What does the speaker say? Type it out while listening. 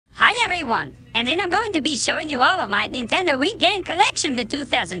everyone, and then I'm going to be showing you all of my Nintendo Wii game collection, the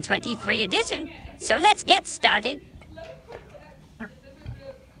 2023 edition. So let's get started.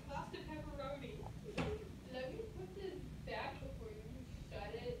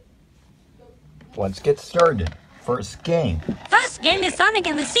 Let's get started. First game. First game is Sonic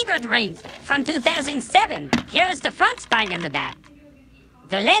and the Secret Rings from 2007. Here's the front spine and the back.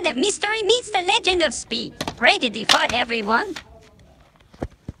 The Land of Mystery meets the Legend of Speed. Rated D for everyone.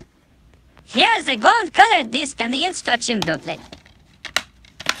 Here's the gold-colored disc and the instruction booklet.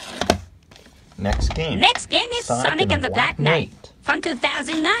 Next game. Next game is Sonic and the Black Knight from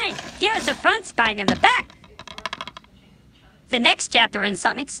 2009. Here's the front spine and the back. The next chapter in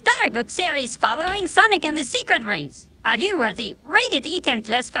Sonic's storybook series following Sonic and the Secret Rings. Are you worthy? Rated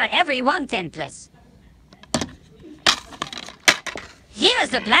E10+ for everyone 10+. Here's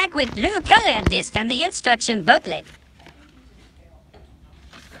the black with blue color disc and the instruction booklet.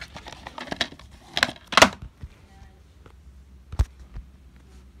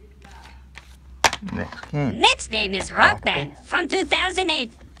 Next game is Rock Band from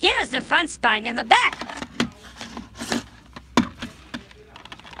 2008. Here's the front spine and the back.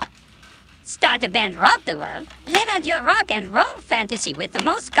 Start a band, rock the world. Live out your rock and roll fantasy with the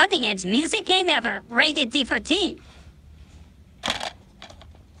most cutting-edge music game ever. Rated D14.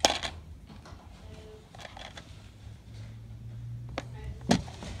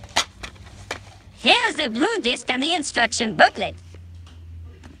 Here's the blue disc and the instruction booklet.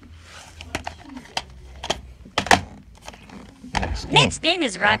 Next game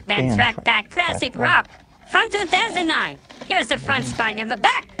is Rock Band Track Back Classic Rock from 2009. Here's the front spine and the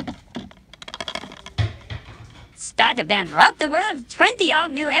back. Start a band, rock the world. 20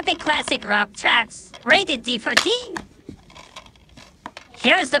 all-new epic classic rock tracks. Rated D14.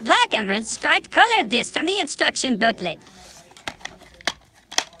 Here's the black and red striped color disc and the instruction booklet.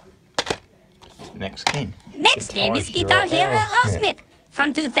 Next game. Next game is Guitar Hero Ultimate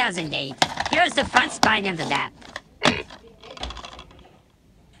from 2008. Here's the front spine and the back.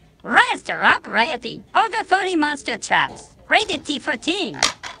 Rise to Rock Royalty. Over 40 monster traps. Rated T14.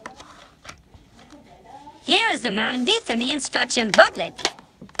 Here's the moon disc and the instruction booklet.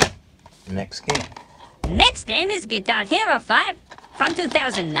 Next game. Next game is Guitar Hero 5 from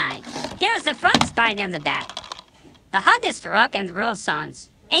 2009. Here's the front spine and the back. The hottest rock and roll songs.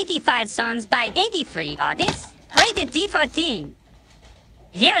 85 songs by 83 artists. Rated D14.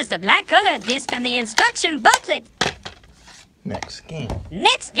 Here's the black color disc and the instruction booklet. Next game.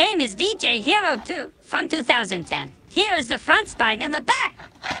 Next game is DJ Hero 2 from 2010. Here's the front spine and the back.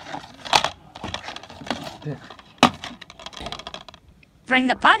 Bring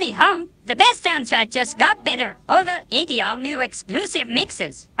the party home. The best soundtrack just got better. Over 80 all-new exclusive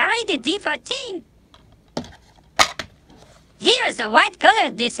mixes. Rated D14. Here's the white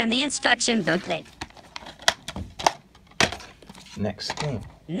colored disc and the instruction booklet. Next game.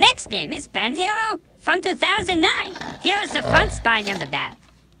 Next game is Band Hero from 2009. Here's the front spine and the back.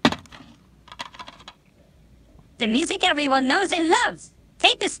 The music everyone knows and loves.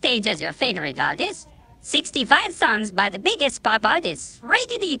 Take the stage as your favorite artist. 65 songs by the biggest pop artists.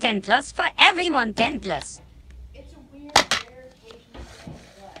 Rated E10+ for everyone 10+.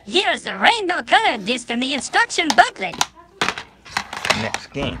 Here's the rainbow colored disc and the instruction booklet. Next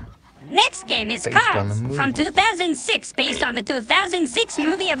game. Next game is Cars from 2006, based on the 2006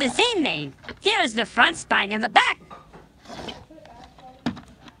 movie of the same name. Here's the front spine and the back.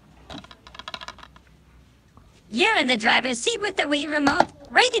 You're in the driver's seat with the Wii remote.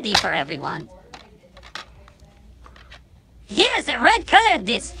 Rated E for everyone. Here's the red colored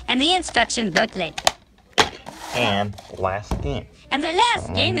disc and the instruction booklet. And last game. And the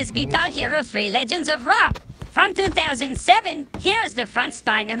last game is Guitar Hero 3 Legends of Rock from 2007. Here's the front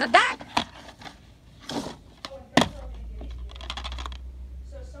spine and the back.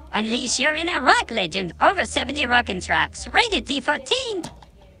 Unleash your inner rock legend. Over 70 rockin' tracks. Rated D14.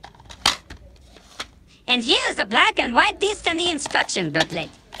 And here's the black and white disc and the instruction booklet.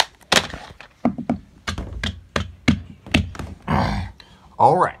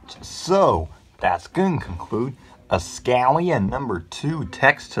 Alright, so that's going to conclude a Scallion number 2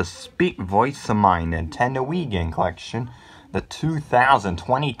 text-to-speak voice of my Nintendo Wii game collection, the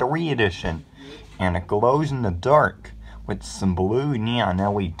 2023 edition, and it glows in the dark with some blue neon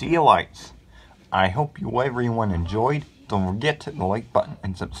LED lights. I hope you everyone enjoyed. Don't forget to hit the like button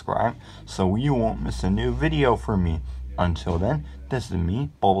and subscribe so you won't miss a new video from me. Until then, this is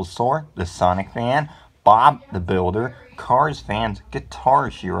me, Bulbasaur, the Sonic Fan, Bob the Builder, Cars Fans, Guitar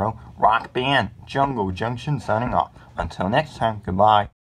Hero, Rock Band, Jungle Junction signing off. Until next time, goodbye.